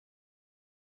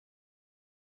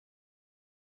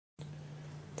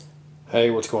Hey,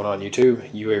 what's going on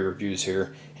YouTube? UA Reviews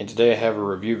here, and today I have a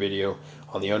review video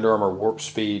on the Under Armour Warp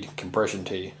Speed Compression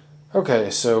Tee. Okay,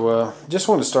 so just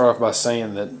want to start off by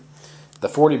saying that the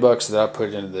 40 bucks that I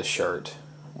put into this shirt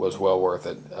was well worth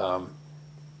it. I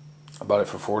bought it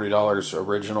for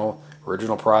 $40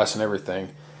 original price and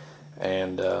everything,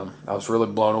 and I was really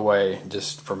blown away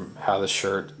just from how this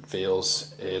shirt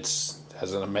feels. It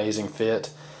has an amazing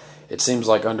fit. It seems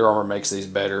like Under Armour makes these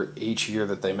better each year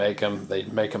that they make them. They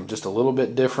make them just a little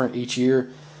bit different each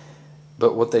year,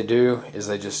 but what they do is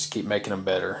they just keep making them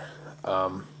better.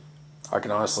 I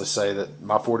can honestly say that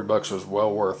my 40 bucks was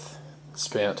well worth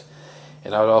spent,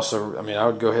 and I would also, I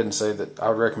would go ahead and say that I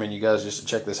would recommend you guys just to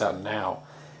check this out now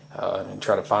and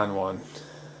try to find one,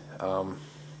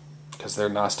 because they're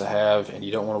nice to have, and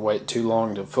you don't want to wait too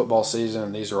long to football season,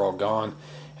 and these are all gone,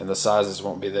 and the sizes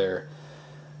won't be there.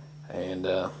 And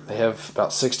they have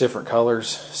about 6 different colors,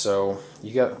 so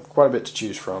you got quite a bit to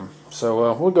choose from.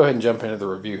 So we'll go ahead and jump into the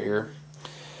review here.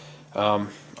 On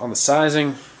the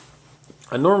sizing,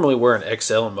 I normally wear an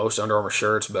XL in most Under Armour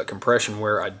shirts, but compression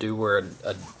wear I do wear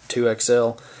a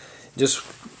 2XL,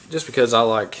 just because I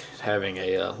like having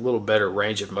a little better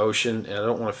range of motion, and I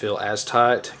don't want to feel as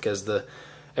tight because the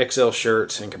XL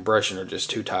shirts and compression are just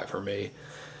too tight for me.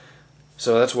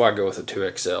 So that's why I go with a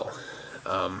 2XL.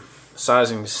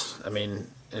 Sizings, and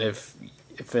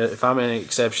if I'm any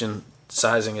exception,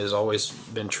 sizing has always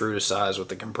been true to size with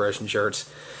the compression shirts.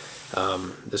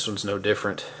 This one's no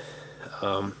different.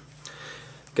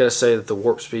 Gotta say that the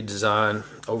Warp Speed design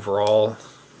overall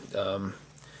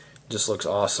just looks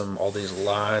awesome. All these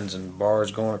lines and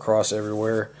bars going across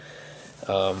everywhere.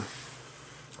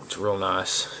 It's real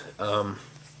nice.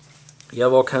 You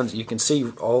have all kinds. You can see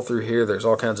all through here. There's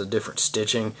all kinds of different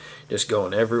stitching just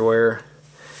going everywhere,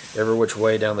 every which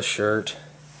way down the shirt,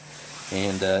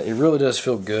 and it really does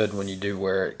feel good when you do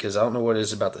wear it, because I don't know what it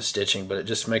is about the stitching, but it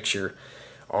just makes your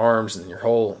arms and your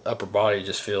whole upper body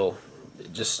just feel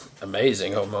just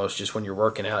amazing almost, just when you're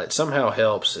working out. It somehow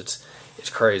helps. It's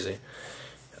crazy.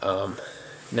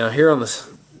 Now here on this,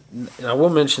 and I will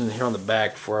mention here on the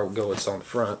back before I go what's on the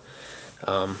front.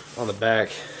 On the back,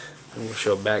 I'm going to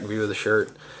show a back view of the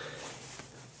shirt.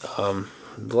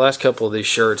 The last couple of these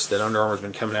shirts that Under Armour's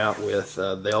been coming out with,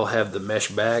 they all have the mesh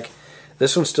back.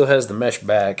 This one still has the mesh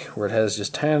back, where it has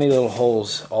just tiny little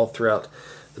holes all throughout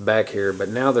the back here, but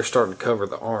now they're starting to cover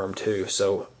the arm too.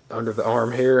 So under the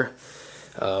arm here,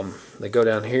 they go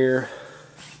down here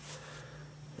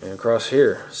and across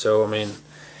here. So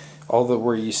all the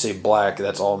where you see black,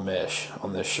 that's all mesh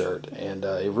on this shirt, and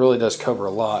it really does cover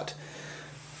a lot.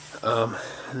 And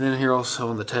then here also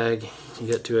on the tag, you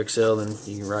got 2XL, then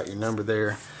you can write your number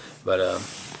there. But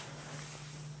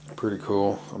pretty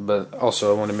cool. But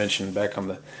also I want to mention back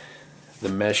on the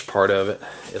mesh part of it,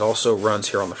 it also runs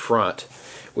here on the front,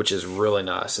 which is really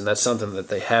nice, and that's something that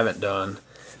they haven't done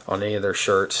on any of their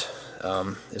shirts,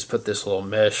 is put this little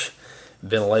mesh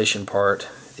ventilation part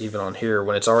even on here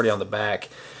when it's already on the back.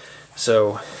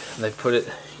 So they put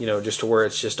it, just to where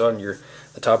it's just on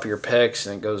the top of your pecs,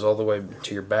 and it goes all the way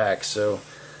to your back. So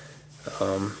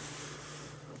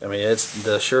it's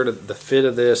the shirt. The fit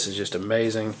of this is just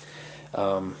amazing.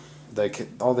 All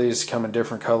these come in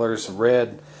different colors: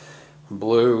 red,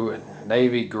 blue,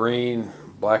 navy, green,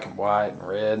 black and white, and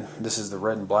red. This is the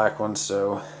red and black one,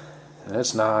 and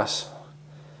it's nice.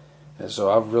 And so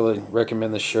I really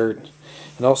recommend this shirt.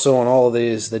 And also on all of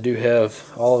these,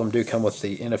 all of them do come with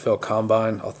the NFL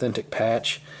Combine Authentic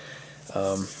patch.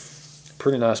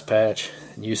 Pretty nice patch.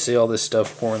 And you see all this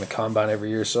stuff pouring the Combine every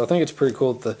year, so I think it's pretty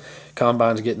cool that the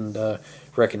Combine's getting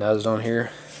recognized on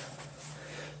here.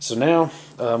 So now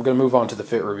I'm going to move on to the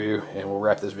fit review, and we'll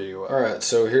wrap this video up. Alright,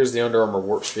 so here's the Under Armour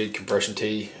Warp Speed Compression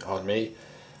Tee on me.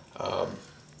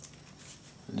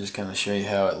 Just kind of show you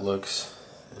how it looks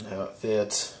and how it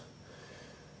fits.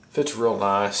 Fits real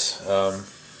nice.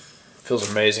 Feels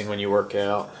amazing when you work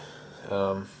out.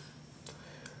 And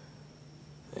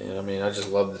I just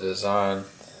love the design.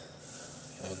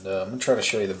 And I'm going to try to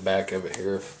show you the back of it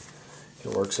here if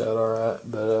it works out alright.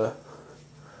 But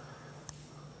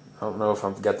I don't know if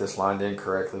I've got this lined in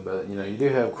correctly, but you do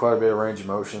have quite a bit of range of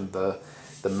motion. The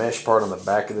mesh part on the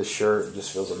back of this shirt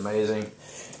just feels amazing.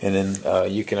 And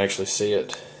then you can actually see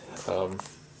it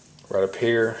right up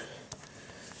here.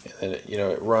 And then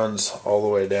it runs all the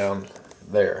way down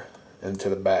there into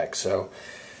the back. So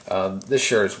this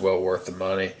shirt is well worth the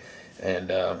money.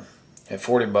 And at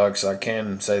 40 bucks, I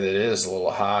can say that it is a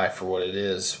little high for what it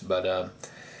is, but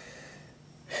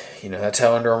that's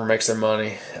how Under Armour makes their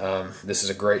money. This is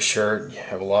a great shirt. You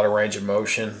have a lot of range of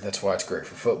motion. That's why it's great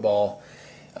for football.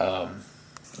 I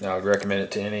would recommend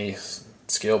it to any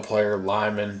skill player,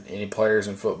 lineman, any players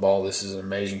in football, this is an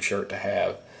amazing shirt to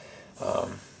have.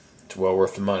 It's well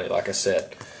worth the money, like I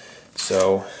said.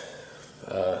 So,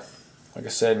 like I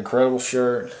said, incredible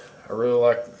shirt. I really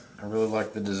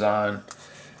like the design.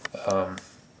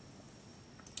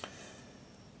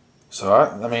 So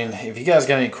I mean, if you guys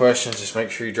got any questions, just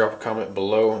make sure you drop a comment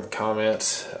below in the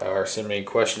comments, or send me any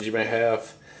questions you may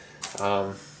have.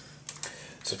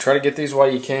 So try to get these while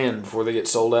you can before they get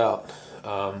sold out.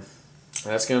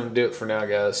 That's going to do it for now,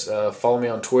 guys. Follow me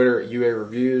on Twitter at UA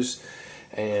Reviews,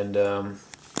 and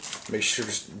be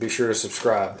sure to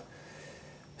subscribe.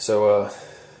 So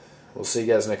we'll see you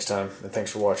guys next time, and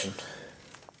thanks for watching.